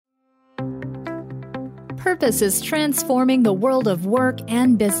purpose is transforming the world of work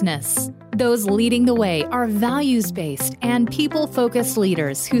and business. Those leading the way are values-based and people-focused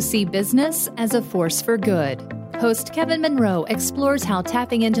leaders who see business as a force for good. Host Kevin Monroe explores how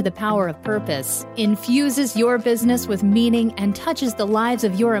tapping into the power of purpose infuses your business with meaning and touches the lives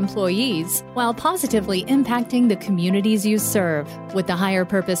of your employees while positively impacting the communities you serve. With the Higher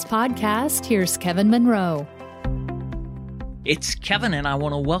Purpose Podcast, here's Kevin Monroe. It's Kevin, and I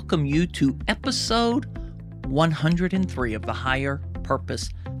want to welcome you to episode 103 of the Higher Purpose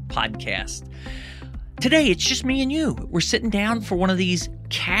Podcast. Today, it's just me and you. We're sitting down for one of these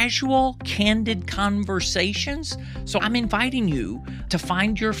casual, candid conversations. So I'm inviting you to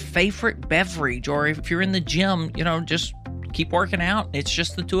find your favorite beverage, or if you're in the gym, just keep working out. It's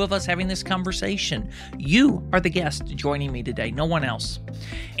just the two of us having this conversation. You are the guest joining me today, no one else.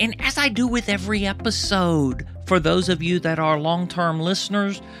 And as I do with every episode, for those of you that are long-term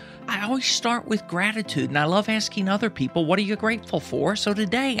listeners, I always start with gratitude, and I love asking other people, what are you grateful for? So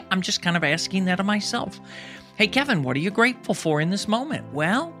today, I'm just kind of asking that of myself. Hey, Kevin, what are you grateful for in this moment?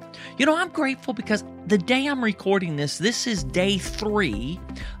 Well, I'm grateful because the day I'm recording this is day 3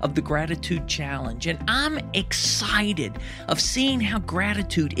 of the Gratitude Challenge, and I'm excited of seeing how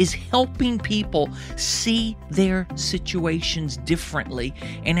gratitude is helping people see their situations differently,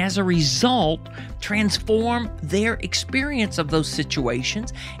 and as a result, transform their experience of those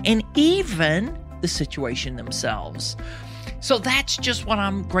situations and even the situation themselves. So that's just what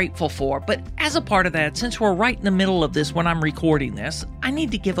I'm grateful for. But as a part of that, since we're right in the middle of this when I'm recording this, I need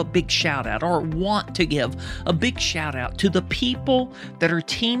to give a big shout out, or want to give a big shout out to the people that are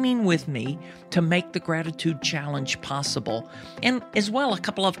teaming with me to make the Gratitude Challenge possible. And as well, a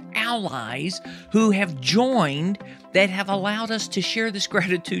couple of allies who have joined that have allowed us to share this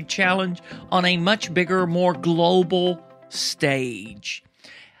Gratitude Challenge on a much bigger, more global stage.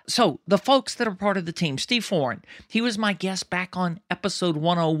 So the folks that are part of the team, Steve Foran, he was my guest back on episode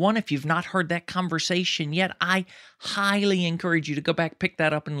 101. If you've not heard that conversation yet, I highly encourage you to go back, pick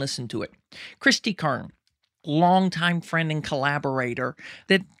that up, and listen to it. Christy Kern, longtime friend and collaborator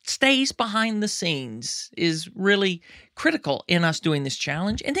that stays behind the scenes, is really critical in us doing this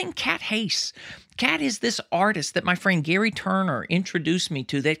challenge. And then Kat Hayes. Kat is this artist that my friend Gary Turner introduced me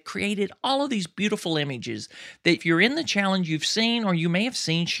to that created all of these beautiful images that if you're in the challenge, you've seen, or you may have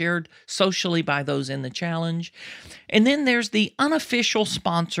seen shared socially by those in the challenge. And then there's the unofficial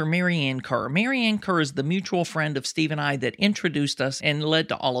sponsor, Marianne Kerr. Marianne Kerr is the mutual friend of Steve and I that introduced us and led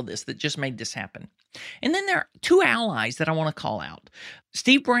to all of this, that just made this happen. And then there are 2 allies that I want to call out.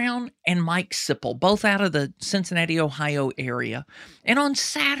 Steve Brown and Mike Sipple, both out of the Cincinnati, Ohio area. And on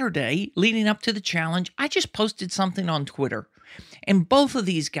Saturday, leading up to the challenge, I just posted something on Twitter. And both of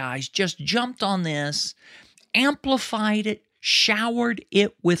these guys just jumped on this, amplified it, showered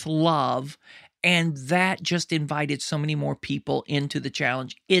it with love, and that just invited so many more people into the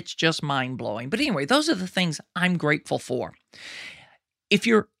challenge. It's just mind-blowing. But anyway, those are the things I'm grateful for. If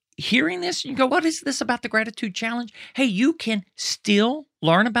you're hearing this, you go, what is this about the Gratitude Challenge? Hey, you can still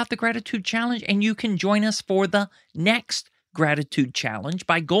learn about the Gratitude Challenge, and you can join us for the next Gratitude Challenge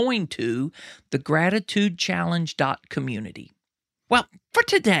by going to thegratitudechallenge.community. Well, for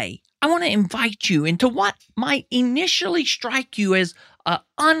today, I want to invite you into what might initially strike you as an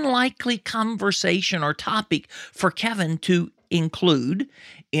unlikely conversation or topic for Kevin to include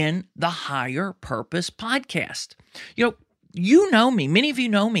in the Higher Purpose Podcast. You know me, many of you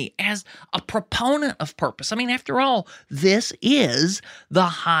know me as a proponent of purpose. I mean, after all, this is the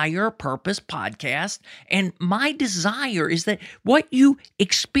Higher Purpose Podcast, and my desire is that what you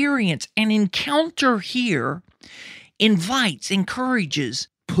experience and encounter here invites, encourages,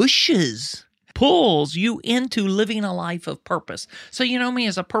 pushes, pulls you into living a life of purpose. So you know me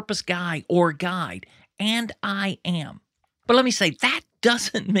as a purpose guy or guide, and I am. But let me say, that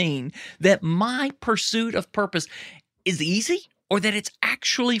doesn't mean that my pursuit of purpose is easy or that it's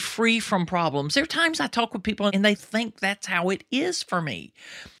actually free from problems. There are times I talk with people and they think that's how it is for me.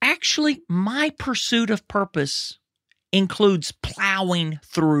 Actually, my pursuit of purpose includes plowing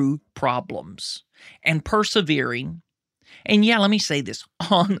through problems and persevering. And yeah, let me say this,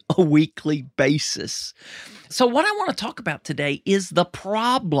 on a weekly basis. So what I want to talk about today is the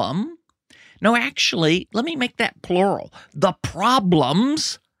problem. No, actually, let me make that plural. The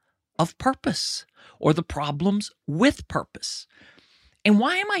problems of purpose, or the problems with purpose. And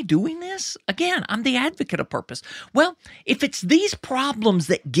why am I doing this? Again, I'm the advocate of purpose. Well, if it's these problems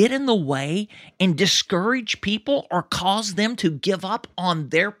that get in the way and discourage people or cause them to give up on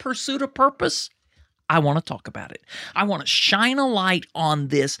their pursuit of purpose, I want to talk about it. I want to shine a light on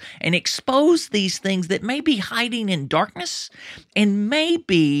this and expose these things that may be hiding in darkness and may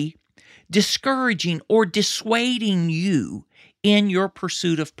be discouraging or dissuading you in your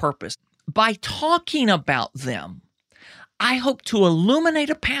pursuit of purpose. By talking about them, I hope to illuminate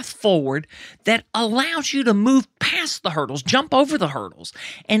a path forward that allows you to move past the hurdles, jump over the hurdles,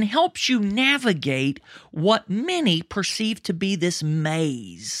 and helps you navigate what many perceive to be this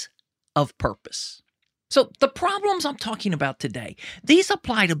maze of purpose. So the problems I'm talking about today, these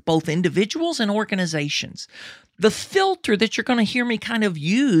apply to both individuals and organizations. The filter that you're going to hear me kind of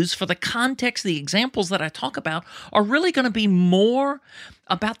use for the context, the examples that I talk about, are really going to be more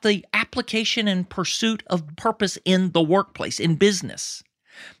about the application and pursuit of purpose in the workplace, in business.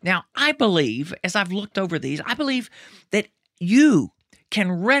 Now, I believe, as I've looked over these, I believe that you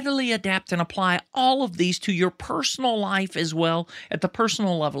can readily adapt and apply all of these to your personal life as well, at the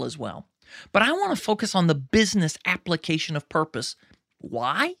personal level as well. But I want to focus on the business application of purpose.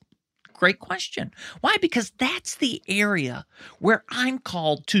 Why? Great question. Why? Because that's the area where I'm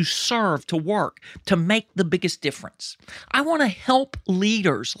called to serve, to work, to make the biggest difference. I want to help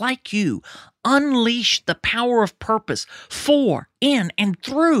leaders like you unleash the power of purpose for, in, and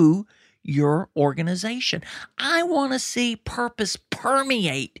through your organization. I want to see purpose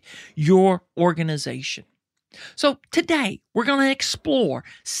permeate your organization. So today, we're going to explore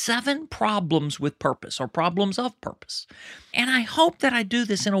 7 problems with purpose, or problems of purpose. And I hope that I do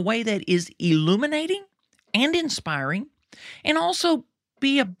this in a way that is illuminating and inspiring, and also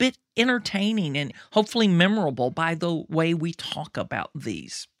be a bit entertaining and hopefully memorable by the way we talk about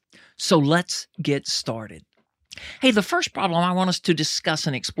these. So let's get started. Hey, the first problem I want us to discuss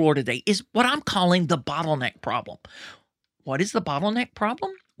and explore today is what I'm calling the bottleneck problem. What is the bottleneck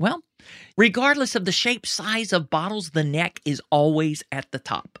problem? Well, regardless of the shape, size of bottles, the neck is always at the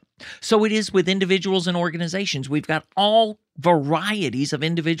top. So it is with individuals and organizations. We've got all varieties of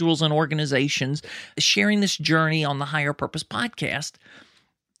individuals and organizations sharing this journey on the Higher Purpose podcast.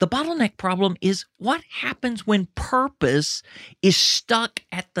 The bottleneck problem is what happens when purpose is stuck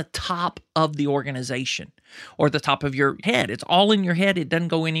at the top of the organization or the top of your head. It's all in your head. It doesn't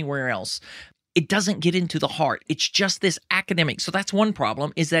go anywhere else. It doesn't get into the heart. It's just this academic. So that's one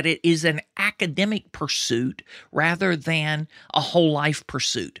problem, is that it is an academic pursuit rather than a whole life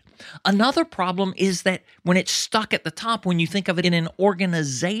pursuit. Another problem is that when it's stuck at the top, when you think of it in an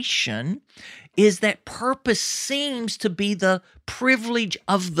organization, is that purpose seems to be the privilege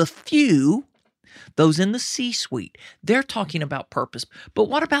of the few, those in the C-suite. They're talking about purpose. But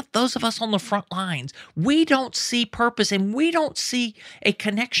what about those of us on the front lines? We don't see purpose, and we don't see a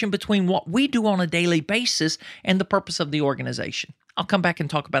connection between what we do on a daily basis and the purpose of the organization. I'll come back and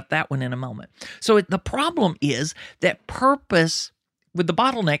talk about that one in a moment. So the problem is that purpose with the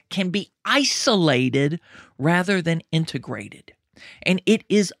bottleneck can be isolated rather than integrated. And it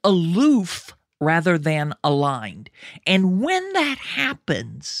is aloof rather than aligned. And when that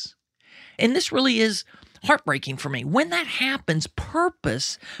happens, and this really is heartbreaking for me, when that happens,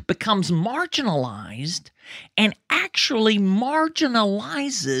 purpose becomes marginalized and actually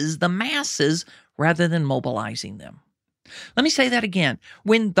marginalizes the masses rather than mobilizing them. Let me say that again.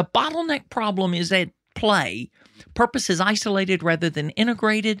 When the bottleneck problem is at play, purpose is isolated rather than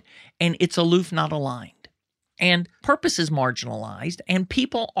integrated, and it's aloof, not aligned. And purpose is marginalized, and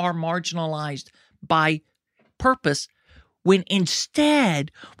people are marginalized by purpose, when instead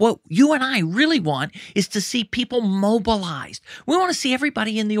what you and I really want is to see people mobilized. We want to see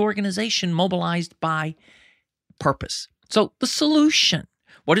everybody in the organization mobilized by purpose. So the solution.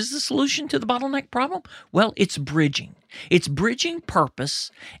 What is the solution to the bottleneck problem? Well, it's bridging. It's bridging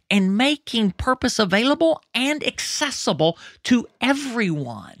purpose and making purpose available and accessible to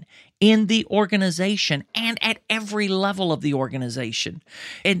everyone in the organization and at every level of the organization.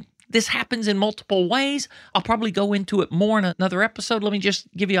 And this happens in multiple ways. I'll probably go into it more in another episode. Let me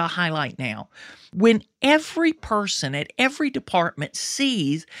just give you a highlight now. When every person at every department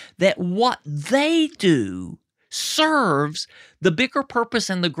sees that what they do serves the bigger purpose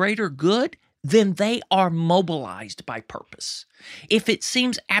and the greater good, then they are mobilized by purpose. If it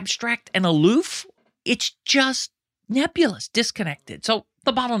seems abstract and aloof, it's just nebulous, disconnected. So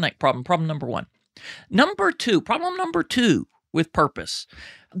the bottleneck problem, problem number 1. Problem number two with purpose,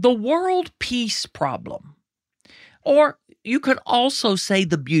 the world peace problem. Or you could also say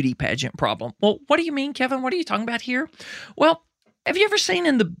the beauty pageant problem. Well, what do you mean, Kevin? What are you talking about here? Well, have you ever seen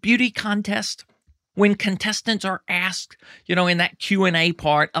in the beauty contest when contestants are asked, in that Q&A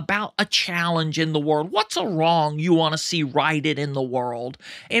part about a challenge in the world, what's a wrong you want to see righted in the world?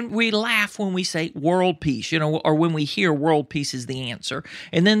 And we laugh when we say world peace, or when we hear world peace is the answer.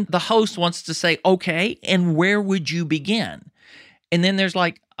 And then the host wants to say, okay, and where would you begin? And then there's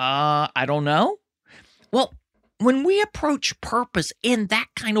like, I don't know. Well, when we approach purpose in that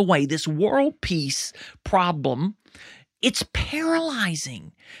kind of way, this world peace problem, it's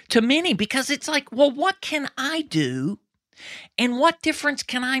paralyzing to many because it's like, well, what can I do? And what difference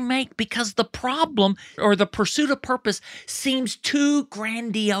can I make? Because the problem or the pursuit of purpose seems too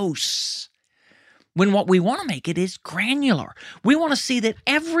grandiose. When what we want to make it is granular. We want to see that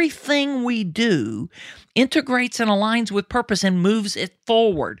everything we do integrates and aligns with purpose and moves it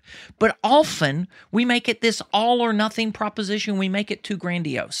forward. But often we make it this all or nothing proposition. We make it too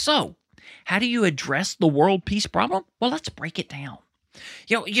grandiose. So how do you address the world peace problem? Well, let's break it down.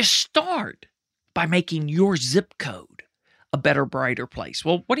 You start by making your zip code a better, brighter place.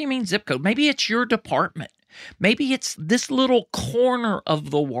 Well, what do you mean zip code? Maybe it's your department. Maybe it's this little corner of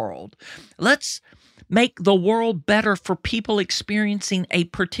the world. Let's make the world better for people experiencing a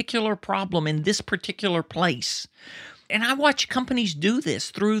particular problem in this particular place. And I watch companies do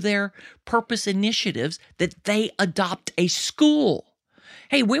this through their purpose initiatives, that they adopt a school.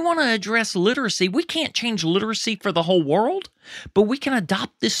 Hey, we want to address literacy. We can't change literacy for the whole world, but we can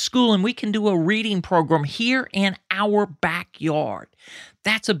adopt this school and we can do a reading program here in our backyard.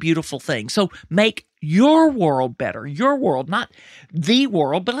 That's a beautiful thing. So make your world better, your world, not the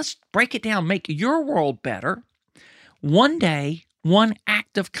world, but let's break it down. Make your world better one day, one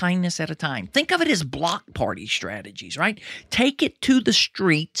act of kindness at a time. Think of it as block party strategies, right? Take it to the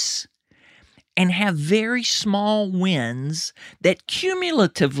streets and have very small wins that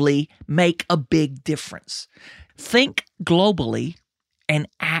cumulatively make a big difference. Think globally and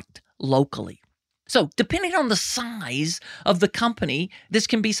act locally. So depending on the size of the company, this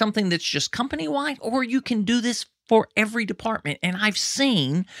can be something that's just company-wide, or you can do this for every department. And I've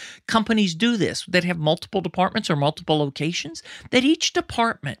seen companies do this that have multiple departments or multiple locations, that each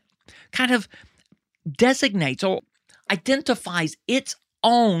department kind of designates or identifies its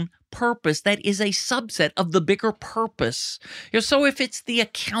own purpose that is a subset of the bigger purpose. So if it's the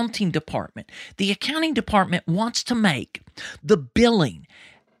accounting department wants to make the billing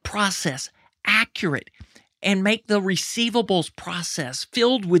process accurate and make the receivables process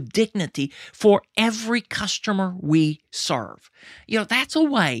filled with dignity for every customer we serve. That's a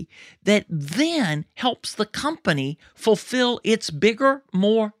way that then helps the company fulfill its bigger,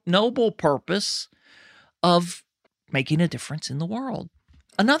 more noble purpose of making a difference in the world.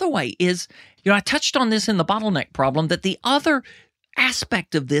 Another way is, I touched on this in the bottleneck problem, that the other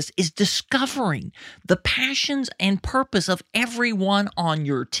aspect of this is discovering the passions and purpose of everyone on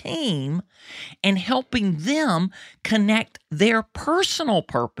your team and helping them connect their personal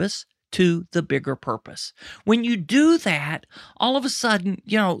purpose to the bigger purpose. When you do that, all of a sudden,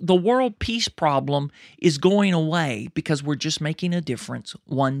 the world peace problem is going away because we're just making a difference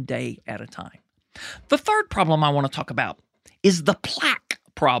one day at a time. The third problem I want to talk about is the plaque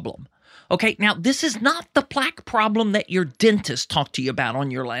problem. Okay, now this is not the plaque problem that your dentist talked to you about on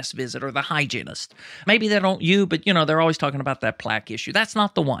your last visit, or the hygienist. Maybe they don't but they're always talking about that plaque issue. That's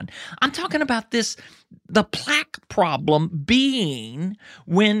not the one. I'm talking about the plaque problem being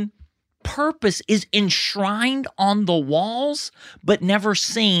when purpose is enshrined on the walls, but never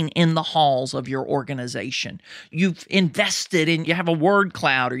seen in the halls of your organization. You've invested in, you have a word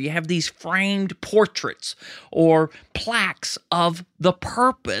cloud, or you have these framed portraits or plaques of the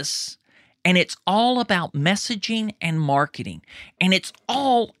purpose, and it's all about messaging and marketing, and it's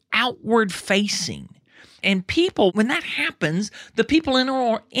all outward facing. And people, when that happens, the people in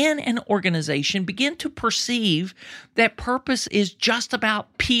an organization begin to perceive that purpose is just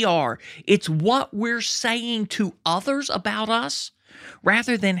about PR. It's what we're saying to others about us,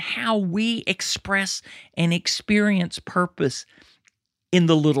 rather than how we express and experience purpose in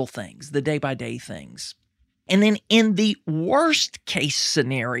the little things, the day-by-day things. And then in the worst case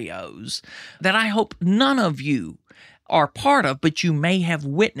scenarios that I hope none of you are part of, but you may have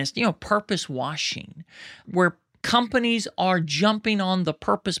witnessed, purpose washing, where companies are jumping on the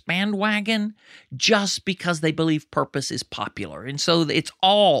purpose bandwagon just because they believe purpose is popular. And so it's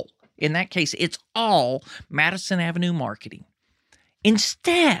all Madison Avenue marketing.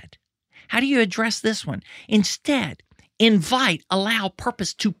 Instead, how do you address this one? Instead, allow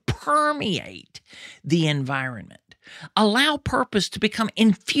purpose to permeate the environment. Allow purpose to become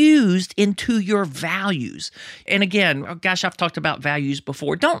infused into your values. And again, I've talked about values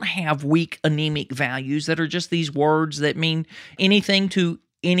before. Don't have weak, anemic values that are just these words that mean anything to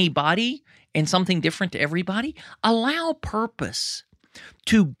anybody and something different to everybody. Allow purpose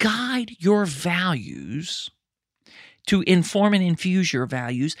to guide your values to inform and infuse your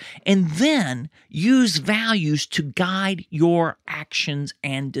values, and then use values to guide your actions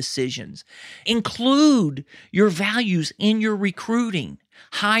and decisions. Include your values in your recruiting,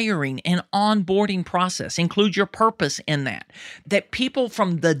 hiring, and onboarding process. Include your purpose in that people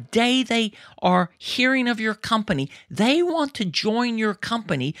from the day they are hearing of your company, they want to join your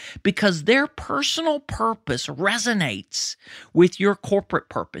company because their personal purpose resonates with your corporate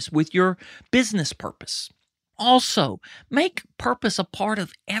purpose, with your business purpose. Also, make purpose a part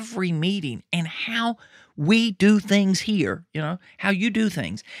of every meeting and how we do things here, how you do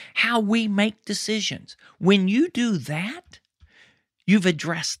things, how we make decisions. When you do that, you've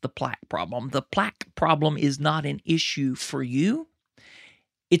addressed the plaque problem. The plaque problem is not an issue for you.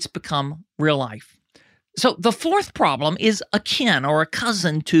 It's become real life. So the fourth problem is akin or a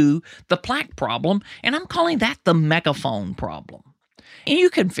cousin to the plaque problem, and I'm calling that the megaphone problem. And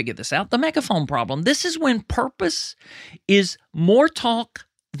you can figure this out, the megaphone problem. This is when purpose is more talk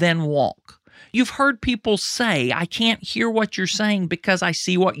than walk. You've heard people say, I can't hear what you're saying because I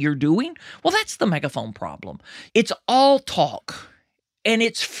see what you're doing. Well, that's the megaphone problem. It's all talk, and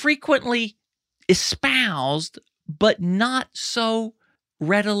it's frequently espoused, but not so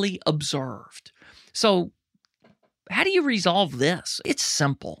readily observed. So how do you resolve this? It's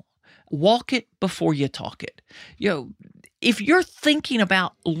simple. Walk it before you talk it. If you're thinking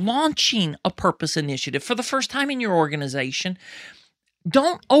about launching a purpose initiative for the first time in your organization,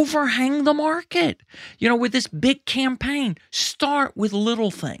 don't overhang the market. With this big campaign, start with little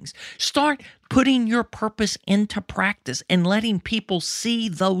things. Start putting your purpose into practice and letting people see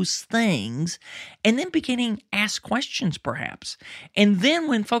those things, and then beginning to ask questions perhaps. And then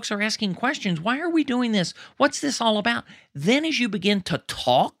when folks are asking questions, why are we doing this? What's this all about? Then as you begin to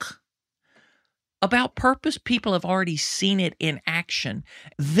talk about purpose, people have already seen it in action.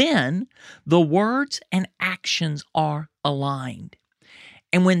 Then the words and actions are aligned.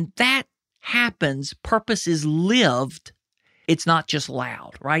 And when that happens, purpose is lived. It's not just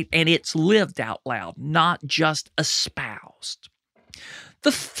loud, right? And it's lived out loud, not just espoused.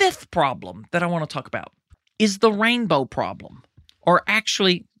 The fifth problem that I want to talk about is the rainbow problem, or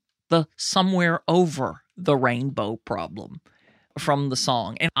actually the somewhere over the rainbow problem from the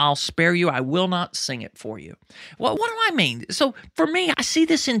song. And I'll spare you. I will not sing it for you. Well, what do I mean? So for me, I see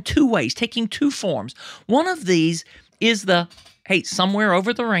this in two ways, taking two forms. One of these is somewhere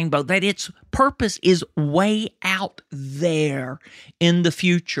over the rainbow, that its purpose is way out there in the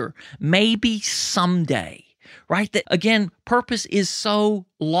future, maybe someday, right? That again, purpose is so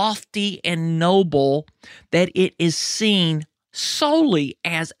lofty and noble that it is seen solely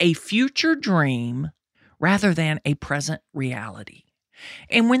as a future dream rather than a present reality.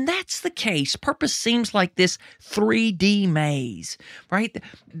 And when that's the case, purpose seems like this 3D maze, right?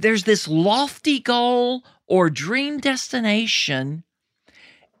 There's this lofty goal or dream destination,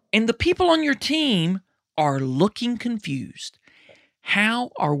 and the people on your team are looking confused. How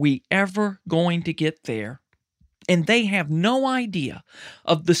are we ever going to get there? And they have no idea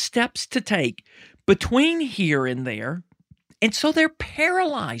of the steps to take between here and there. And so they're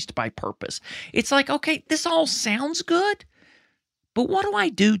paralyzed by purpose. It's like, okay, this all sounds good, but what do I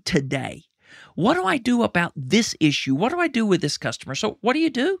do today? What do I do about this issue? What do I do with this customer? So what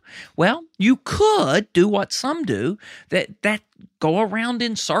do? Well, you could do what some do, that go around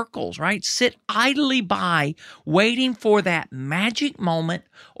in circles, right? Sit idly by waiting for that magic moment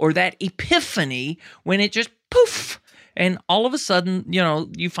or that epiphany when it just poof, and all of a sudden,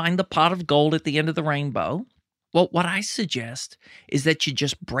 you find the pot of gold at the end of the rainbow. Well, what I suggest is that you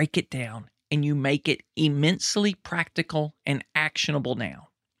just break it down and you make it immensely practical and actionable now.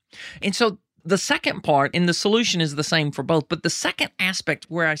 And so the second part, and the solution is the same for both, but the second aspect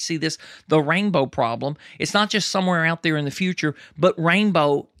where I see this, the rainbow problem, it's not just somewhere out there in the future, but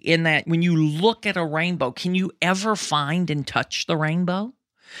rainbow in that when you look at a rainbow, can you ever find and touch the rainbow?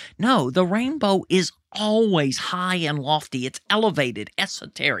 No, the rainbow is always high and lofty. It's elevated,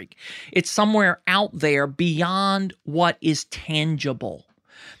 esoteric. It's somewhere out there beyond what is tangible.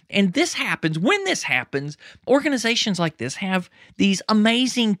 And when this happens, organizations like this have these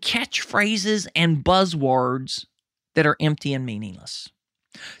amazing catchphrases and buzzwords that are empty and meaningless.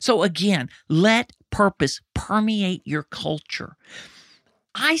 So again, let purpose permeate your culture.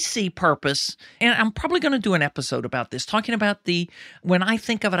 I see purpose, and I'm probably going to do an episode about this, talking about when I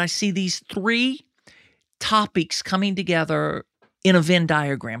think of it, I see these three topics coming together in a Venn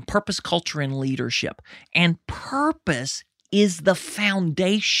diagram: purpose, culture, and leadership. And purpose is the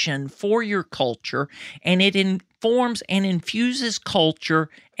foundation for your culture, and it informs and infuses culture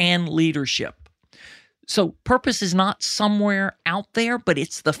and leadership. So purpose is not somewhere out there, but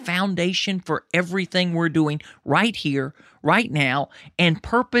it's the foundation for everything we're doing right here, right now. And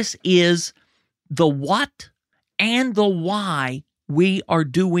purpose is the what and the why we are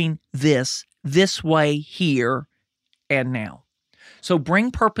doing this way, here and now. So bring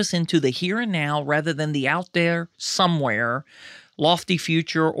purpose into the here and now rather than the out there somewhere, lofty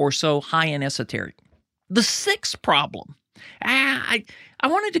future, or so high and esoteric. The sixth problem, I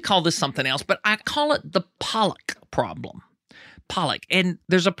wanted to call this something else, but I call it the Pollock problem. Pollock, and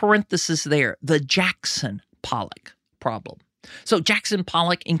there's a parenthesis there, the Jackson Pollock problem. So Jackson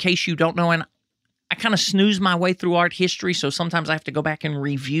Pollock, in case you don't know, and I kind of snooze my way through art history, so sometimes I have to go back and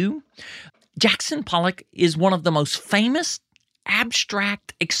review. Jackson Pollock is one of the most famous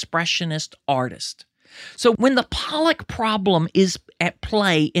abstract expressionist artists. So when the Pollock problem is at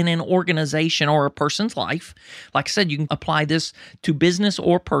play in an organization or a person's life, like I said, you can apply this to business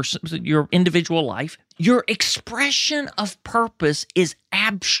or your individual life, your expression of purpose is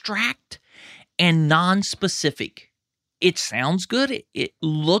abstract and non-specific. It sounds good. It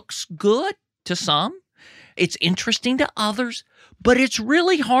looks good to some. It's interesting to others, but it's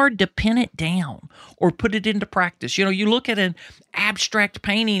really hard to pin it down or put it into practice. You know, you look at an abstract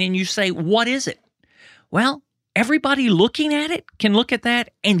painting and you say, what is it? Well, everybody looking at it can look at that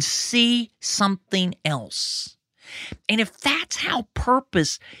and see something else. And if that's how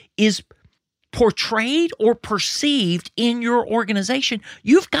purpose is portrayed or perceived in your organization,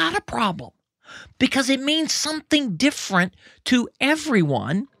 you've got a problem because it means something different to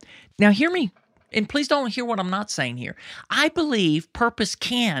everyone. Now, hear me. And please don't hear what I'm not saying here. I believe purpose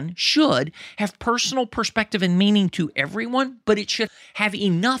should have personal perspective and meaning to everyone, but it should have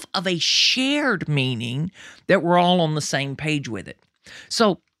enough of a shared meaning that we're all on the same page with it.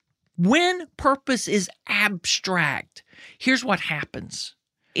 So when purpose is abstract, here's what happens.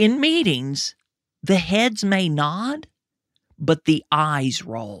 In meetings, the heads may nod, but the eyes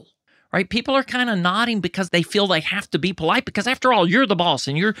roll. Right? People are kind of nodding because they feel they have to be polite because after all, you're the boss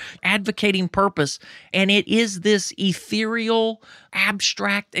and you're advocating purpose. And it is this ethereal,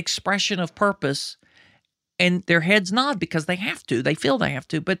 abstract expression of purpose. And their heads nod because they have to. They feel they have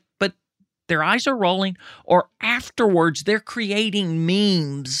to, but their eyes are rolling, or afterwards they're creating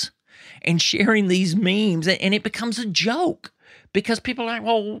memes and sharing these memes. And it becomes a joke because people are like,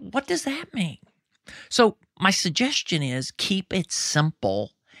 well, what does that mean? So my suggestion is keep it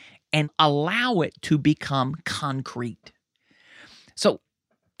simple and allow it to become concrete. So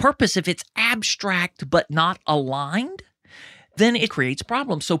purpose, if it's abstract but not aligned, then it creates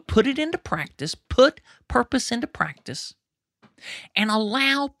problems. So put it into practice, put purpose into practice, and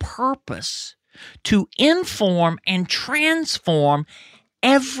allow purpose to inform and transform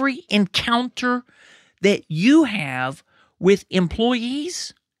every encounter that you have with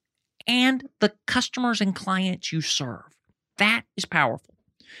employees and the customers and clients you serve. That is powerful.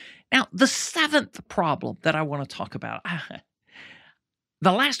 Now, the seventh problem that I want to talk about,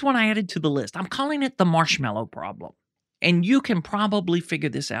 the last one I added to the list, I'm calling it the marshmallow problem. And you can probably figure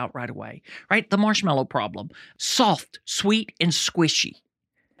this out right away, right? The marshmallow problem, soft, sweet, and squishy.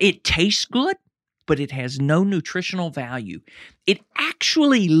 It tastes good, but it has no nutritional value. It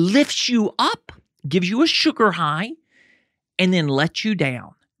actually lifts you up, gives you a sugar high, and then lets you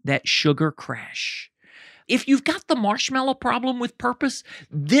down, that sugar crash. If you've got the marshmallow problem with purpose,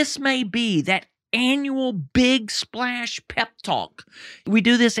 this may be that annual big splash pep talk. We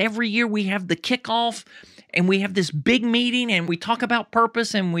do this every year. We have the kickoff and we have this big meeting and we talk about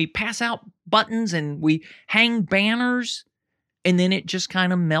purpose and we pass out buttons and we hang banners and then it just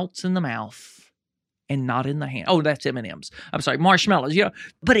kind of melts in the mouth and not in the hand. Oh, that's M&Ms. I'm sorry, marshmallows. Yeah,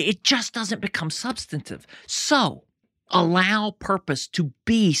 but it just doesn't become substantive. So allow purpose to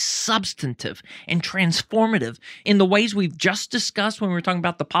be substantive and transformative in the ways we've just discussed when we were talking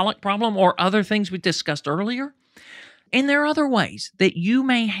about the Pollock problem or other things we discussed earlier. And there are other ways that you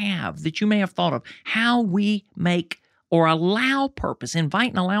may have thought of how we make or allow purpose,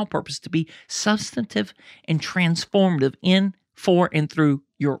 invite and allow purpose to be substantive and transformative in, for, and through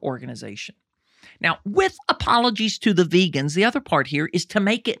your organization. Now, with apologies to the vegans, the other part here is to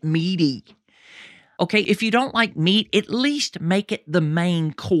make it meaty. Okay, if you don't like meat, at least make it the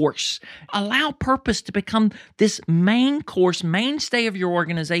main course. Allow purpose to become this main course, mainstay of your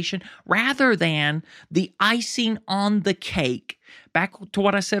organization, rather than the icing on the cake. Back to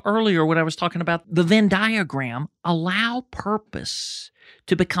what I said earlier when I was talking about the Venn diagram, allow purpose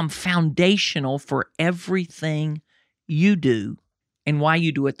to become foundational for everything you do and why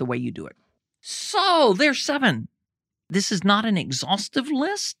you do it the way you do it. So there's 7. This is not an exhaustive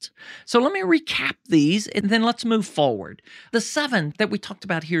list. So let me recap these and then let's move forward. The 7 that we talked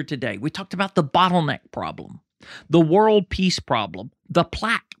about here today, we talked about the bottleneck problem, the world peace problem, the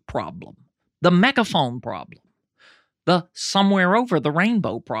plaque problem, the megaphone problem, the somewhere over the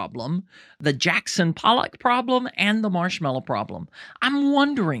rainbow problem, the Jackson Pollock problem, and the marshmallow problem. I'm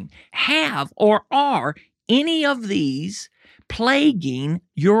wondering, have or are any of these plaguing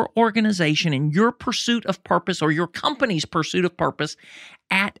your organization and your pursuit of purpose or your company's pursuit of purpose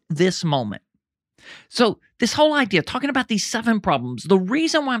at this moment? So this whole idea, talking about these 7 problems, the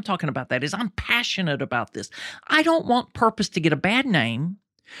reason why I'm talking about that is I'm passionate about this. I don't want purpose to get a bad name,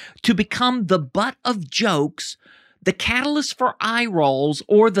 to become the butt of jokes, the catalyst for eye rolls,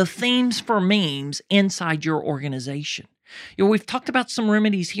 or the themes for memes inside your organization. We've talked about some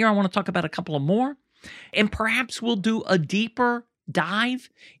remedies here. I want to talk about a couple of more. And perhaps we'll do a deeper dive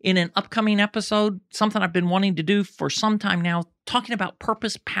in an upcoming episode, something I've been wanting to do for some time now, talking about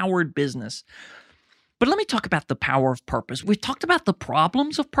purpose-powered business. But let me talk about the power of purpose. We've talked about the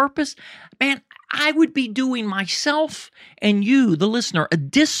problems of purpose. Man, I would be doing myself and you, the listener, a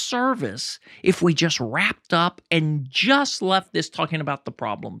disservice if we just wrapped up and just left this talking about the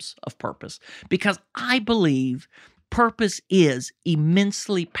problems of purpose. Because I believe purpose is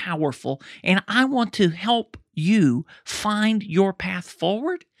immensely powerful, and I want to help you find your path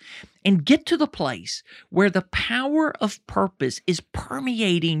forward and get to the place where the power of purpose is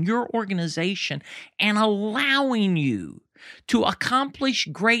permeating your organization and allowing you to accomplish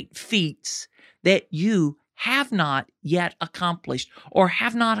great feats that you have not yet accomplished or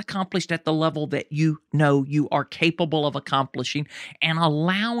have not accomplished at the level that you know you are capable of accomplishing, and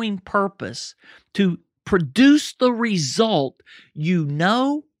allowing purpose to produce the result you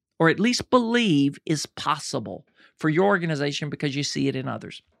know or at least believe is possible for your organization because you see it in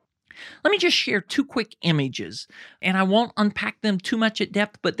others. Let me just share 2 quick images, and I won't unpack them too much at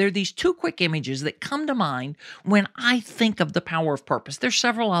depth, but they're these 2 quick images that come to mind when I think of the power of purpose. There's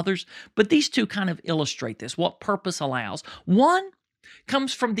several others, but these 2 kind of illustrate this, what purpose allows. One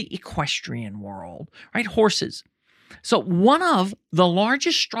comes from the equestrian world, right? Horses. So one of the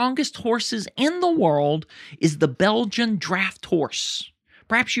largest, strongest horses in the world is the Belgian draft horse.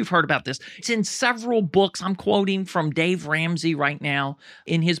 Perhaps you've heard about this. It's in several books. I'm quoting from Dave Ramsey right now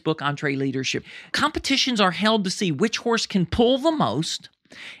in his book, EntreLeadership. Competitions are held to see which horse can pull the most,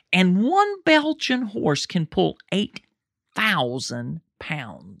 and one Belgian horse can pull 8,000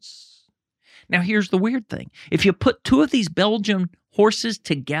 pounds. Now, here's the weird thing. If you put 2 of these Belgian horses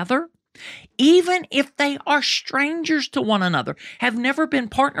together, even if they are strangers to one another, have never been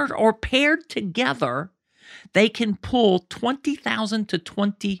partnered or paired together, they can pull 20,000 to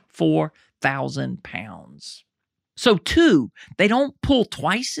 24,000 pounds. So 2, they don't pull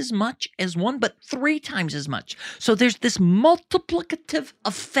twice as much as 1, but 3 times as much. So there's this multiplicative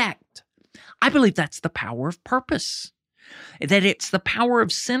effect. I believe that's the power of purpose, that it's the power of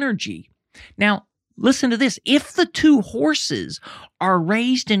synergy. Now, listen to this. If the 2 horses are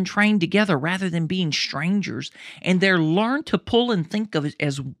raised and trained together rather than being strangers, and they're learned to pull and think of it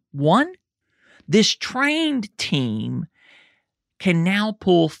as one, this trained team can now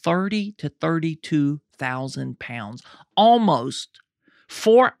pull 30 to 32,000 pounds, almost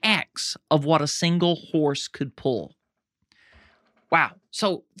 4x of what a single horse could pull. Wow.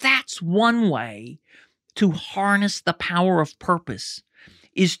 So that's one way to harness the power of purpose,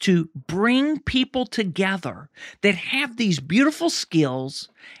 is to bring people together that have these beautiful skills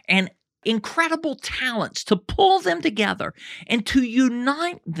and incredible talents, to pull them together and to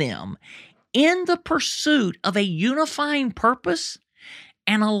unite them in the pursuit of a unifying purpose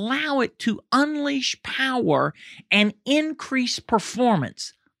and allow it to unleash power and increase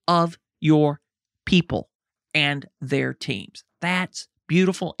performance of your people and their teams. That's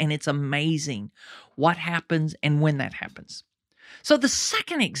beautiful, and it's amazing what happens and when that happens. So the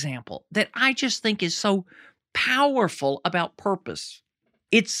second example that I just think is so powerful about purpose,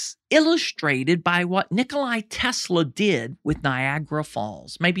 it's illustrated by what Nikola Tesla did with Niagara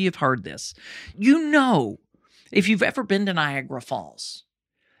Falls. Maybe you've heard this. You know, if you've ever been to Niagara Falls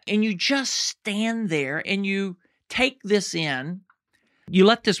and you just stand there and you take this in, you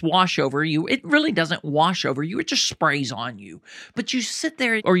let this wash over you. It really doesn't wash over you. It just sprays on you. But you sit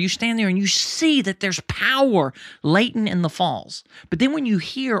there or you stand there and you see that there's power latent in the falls. But then when you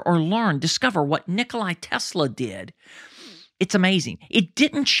hear or learn, discover what Nikola Tesla did, it's amazing. It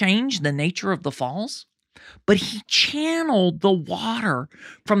didn't change the nature of the falls, but he channeled the water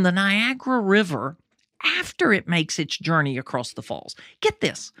from the Niagara River after it makes its journey across the falls. Get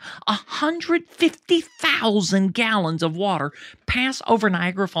this, 150,000 gallons of water pass over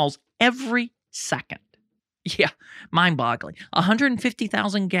Niagara Falls every second. Yeah, mind-boggling.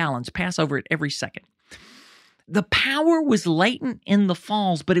 150,000 gallons pass over it every second. The power was latent in the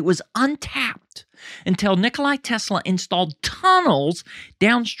falls, but it was untapped until Nikola Tesla installed tunnels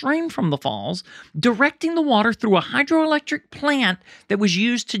downstream from the falls, directing the water through a hydroelectric plant that was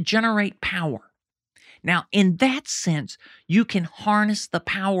used to generate power. Now, in that sense, you can harness the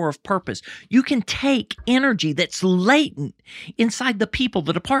power of purpose. You can take energy that's latent inside the people,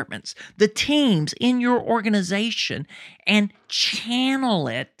 the departments, the teams in your organization, and channel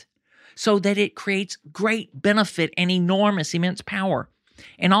it so that it creates great benefit and immense power.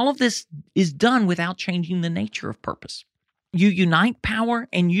 And all of this is done without changing the nature of purpose. You unite power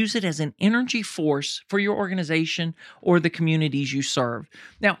and use it as an energy force for your organization or the communities you serve.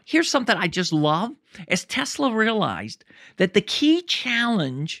 Now, here's something I just love. As Tesla realized that the key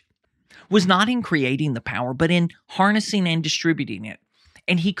challenge was not in creating the power, but in harnessing and distributing it.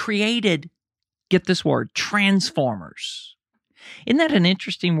 And he created, get this word, transformers. Isn't that an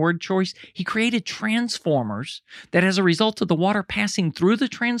interesting word choice? He created transformers that as a result of the water passing through the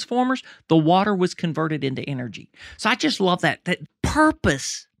transformers, the water was converted into energy. So I just love that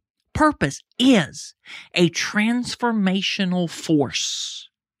purpose is a transformational force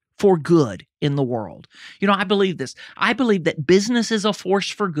for good in the world. You know, I believe this. I believe that business is a force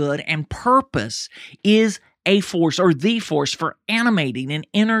for good and purpose is a force or the force for animating and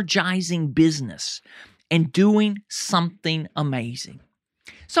energizing business and doing something amazing.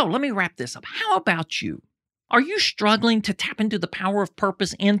 So let me wrap this up. How about you? Are you struggling to tap into the power of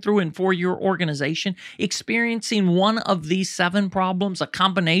purpose in, through, and for your organization? Experiencing one of these 7 problems, a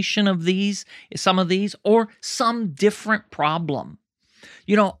combination of these, some of these, or some different problem?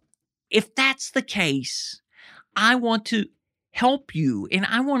 You know, if that's the case, I want to help you and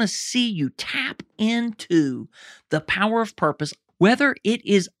I want to see you tap into the power of purpose, whether it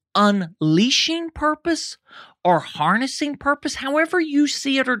is unleashing purpose or harnessing purpose, however you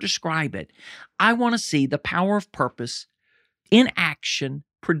see it or describe it. I want to see the power of purpose in action,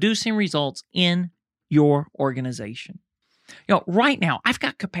 producing results in your organization. You know, right now, I've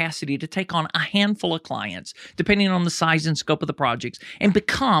got capacity to take on a handful of clients, depending on the size and scope of the projects, and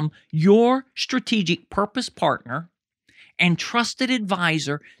become your strategic purpose partner and trusted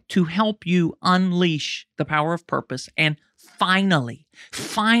advisor to help you unleash the power of purpose and finally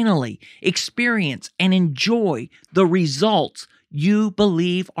experience and enjoy the results you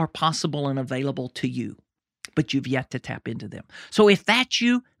believe are possible and available to you, but you've yet to tap into them. So if that's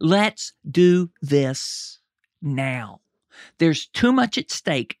you, let's do this now. There's too much at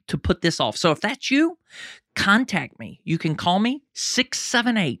stake to put this off. So if that's you, contact me. You can call me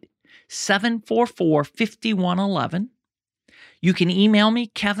 678-744-5111. You can email me,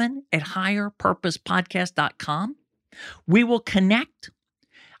 kevin@higherpurposepodcast.com. We will connect.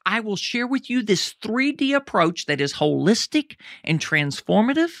 I will share with you this 3D approach that is holistic and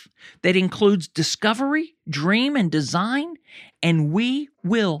transformative, that includes discovery, dream, and design, and we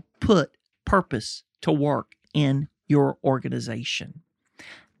will put purpose to work in your organization.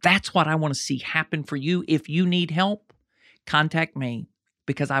 That's what I want to see happen for you. If you need help, contact me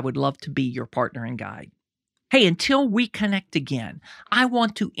because I would love to be your partner and guide. Hey, until we connect again, I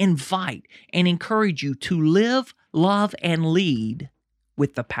want to invite and encourage you to live, love, and lead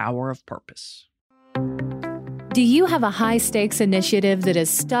with the power of purpose. Do you have a high-stakes initiative that is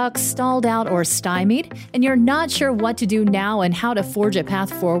stuck, stalled out, or stymied, and you're not sure what to do now and how to forge a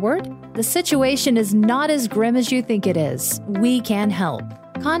path forward? The situation is not as grim as you think it is. We can help.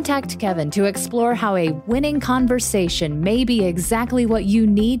 Contact Kevin to explore how a winning conversation may be exactly what you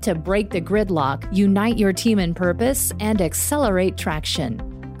need to break the gridlock, unite your team in purpose, and accelerate traction.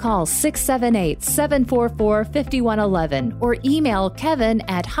 Call 678-744-5111 or email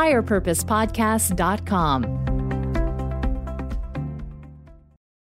kevin@higherpurposepodcast.com.